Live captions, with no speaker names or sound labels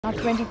Now,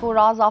 24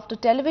 hours after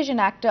television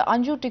actor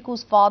Anju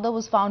Tikku's father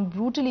was found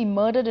brutally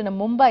murdered in a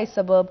Mumbai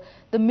suburb,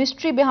 the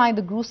mystery behind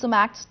the gruesome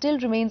act still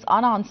remains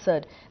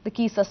unanswered. The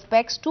key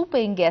suspects, two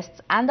paying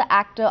guests and the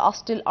actor are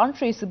still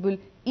untraceable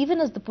even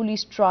as the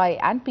police try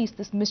and piece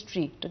this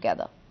mystery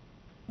together.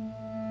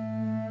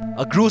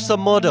 A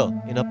gruesome murder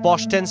in a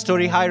posh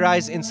 10-story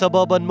high-rise in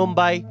suburban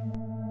Mumbai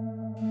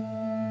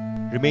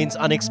remains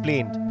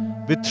unexplained,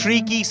 with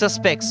three key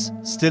suspects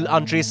still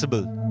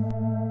untraceable,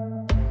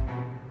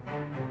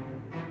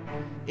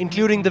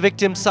 including the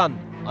victim's son,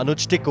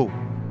 Anuj Tikku,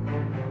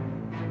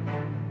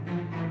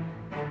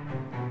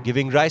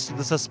 giving rise to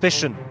the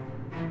suspicion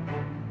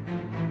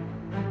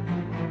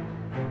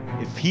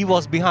if he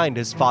was behind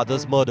his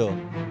father's murder.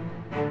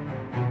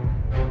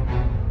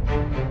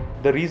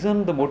 The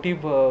reason, the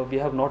motive, we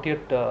have not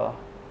yet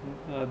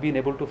been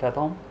able to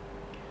fathom.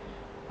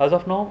 As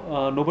of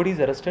now, nobody is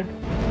arrested.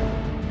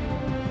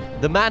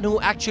 The man who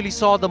actually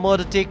saw the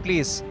murder take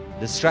place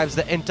describes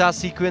the entire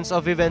sequence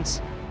of events,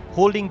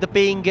 holding the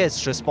paying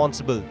guests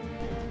responsible.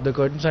 The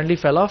curtain suddenly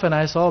fell off and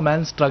I saw a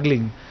man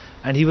struggling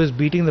and he was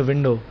beating the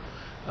window.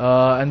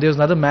 And there was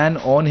another man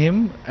on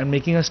him and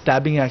making a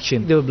stabbing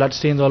action. There were blood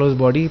stains all over his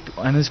body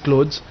and his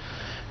clothes.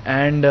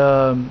 And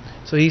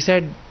so he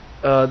said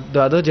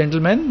the other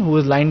gentleman who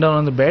was lying down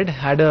on the bed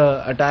had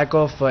an attack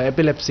of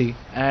epilepsy.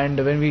 And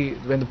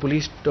when the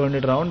police turned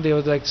it around, there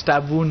was like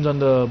stab wounds on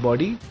the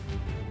body.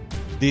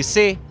 They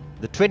say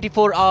the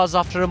 24 hours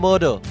after a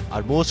murder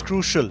are most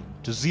crucial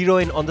to zero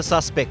in on the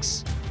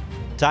suspects.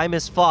 Time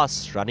is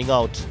fast running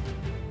out.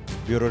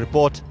 Bureau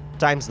Report,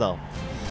 Times Now.